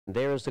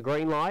There is the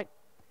green light.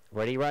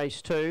 Ready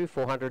race 2,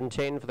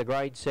 410 for the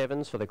grade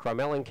 7s for the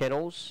Cromellin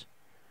Kennels.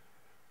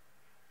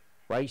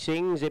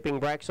 Racing, Zipping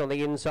Brax on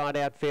the inside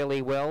out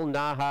fairly well.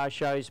 Naha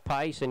shows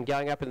pace, and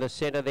going up in the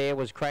centre there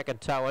was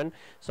Krakatoan.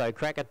 So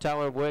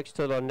Krakatoan works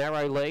to the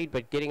narrow lead,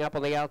 but getting up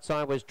on the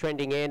outside was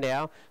Trending Air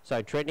now.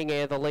 So Trending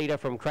Air, the leader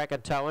from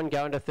Krakatoan.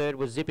 Going to third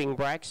was Zipping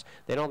Brax.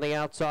 Then on the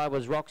outside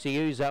was Roxy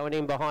Uzo, and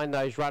in behind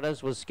those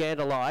runners was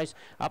Scandalise.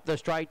 Up the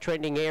straight,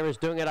 Trending Air is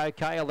doing it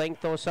okay, a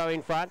length or so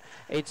in front.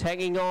 It's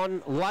hanging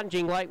on.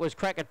 Lunging late was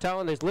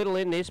Krakatoan. There's little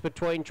in this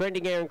between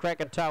Trending Air and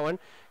Krakatoan.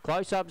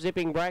 Close up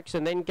Zipping Brax,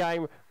 and then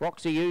came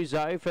Roxy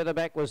Uzo. Further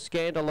back was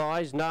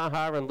Scandalise,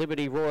 Naha and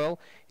Liberty Royal.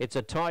 It's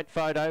a tight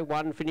photo,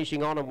 one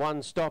finishing on and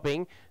one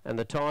stopping, and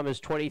the time is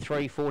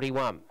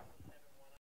 23:41.